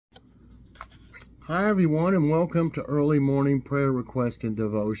Hi everyone, and welcome to early morning prayer request and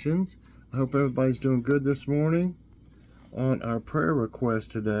devotions. I hope everybody's doing good this morning. On our prayer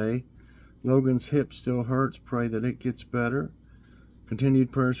request today, Logan's hip still hurts. Pray that it gets better.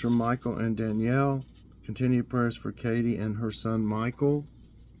 Continued prayers for Michael and Danielle. Continued prayers for Katie and her son Michael.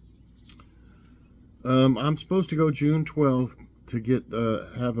 I'm supposed to go June 12th to get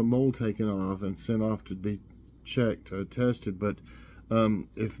have a mole taken off and sent off to be checked, tested, but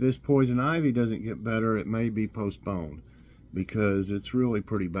if this poison ivy doesn't get better, it may be postponed because it's really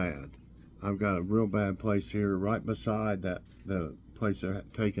pretty bad. I've got a real bad place here right beside the place they're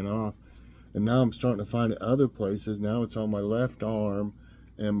taking off, and now I'm starting to find it other places. Now it's on my left arm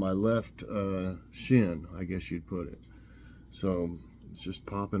and my left shin, I guess you'd put it. So it's just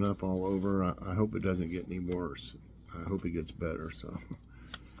popping up all over. I hope it doesn't get any worse. I hope it gets better. So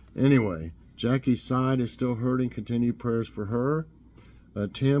anyway, Jackie's side is still hurting. Continued prayers for her.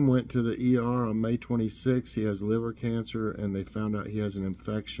 Tim went to the ER on May 26th. He has liver cancer, and they found out he has an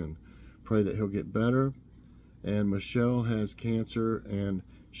infection. Pray that he'll get better. And Michelle has cancer, and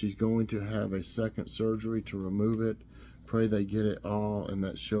she's going to have a second surgery to remove it. Pray they get it all and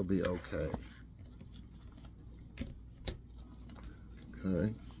that she'll be okay.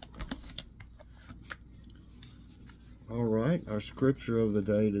 Okay. All right, our scripture of the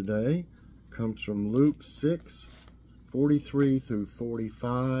day today comes from Luke 6:43 through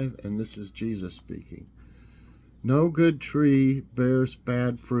 45, and this is Jesus speaking. No good tree bears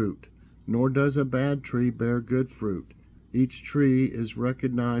bad fruit, nor does a bad tree bear good fruit. Each tree is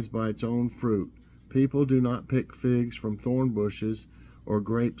recognized by its own fruit. People do not pick figs from thorn bushes or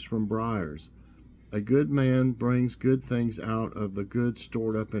grapes from briars. A good man brings good things out of the good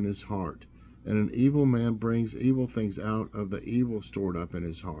stored up in his heart, and an evil man brings evil things out of the evil stored up in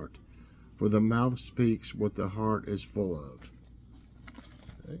his heart. For the mouth speaks what the heart is full of.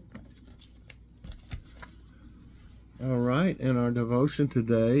 Okay. All right, and our devotion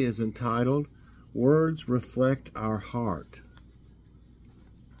today is entitled, Words Reflect Our Heart.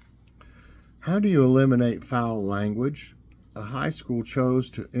 How do you eliminate foul language? A high school chose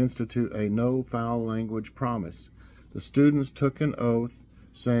to institute a no foul language promise. The students took an oath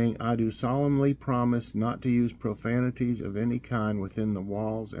saying, I do solemnly promise not to use profanities of any kind within the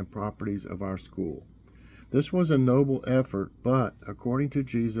walls and properties of our school. This was a noble effort, but, according to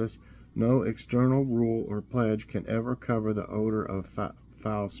Jesus, no external rule or pledge can ever cover the odor of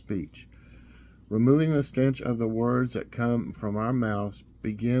foul speech. Removing the stench of the words that come from our mouths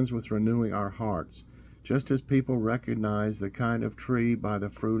begins with renewing our hearts, just as people recognize the kind of tree by the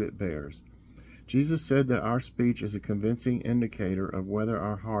fruit it bears. Jesus said that our speech is a convincing indicator of whether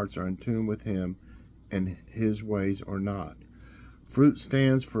our hearts are in tune with Him and His ways or not. Fruit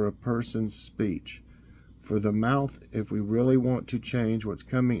stands for a person's speech. For the mouth, if we really want to change what's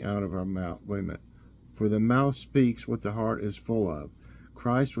coming out of our mouth, For the mouth speaks what the heart is full of.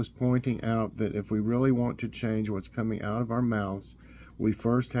 Christ was pointing out that if we really want to change what's coming out of our mouths, we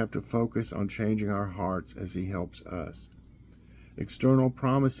first have to focus on changing our hearts as He helps us. External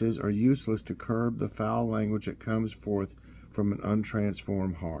promises are useless to curb the foul language that comes forth from an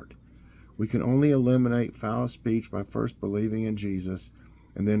untransformed heart. We can only eliminate foul speech by first believing in Jesus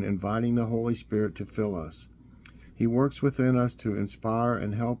and then inviting the Holy Spirit to fill us. He works within us to inspire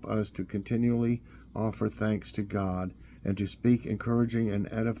and help us to continually offer thanks to God and to speak encouraging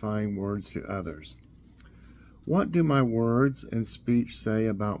and edifying words to others. What do my words and speech say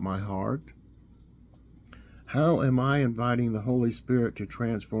about my heart? How am I inviting the Holy Spirit to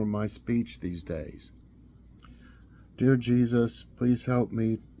transform my speech these days? Dear Jesus, please help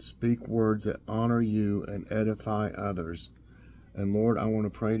me speak words that honor You and edify others. And Lord, I want to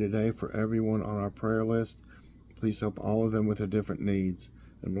pray today for everyone on our prayer list. Please help all of them with their different needs.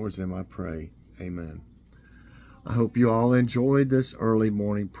 In Lord's name I pray. Amen. I hope you all enjoyed this early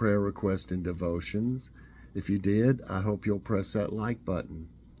morning prayer request and devotions. If you did, I hope you'll press that like button.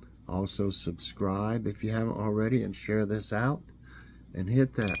 Also subscribe if you haven't already, and share this out, and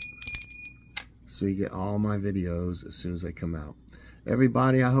hit that so you get all my videos as soon as they come out.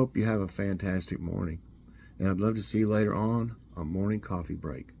 Everybody, I hope you have a fantastic morning, and I'd love to see you later on Morning Coffee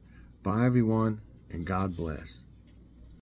Break. Bye everyone, and God bless.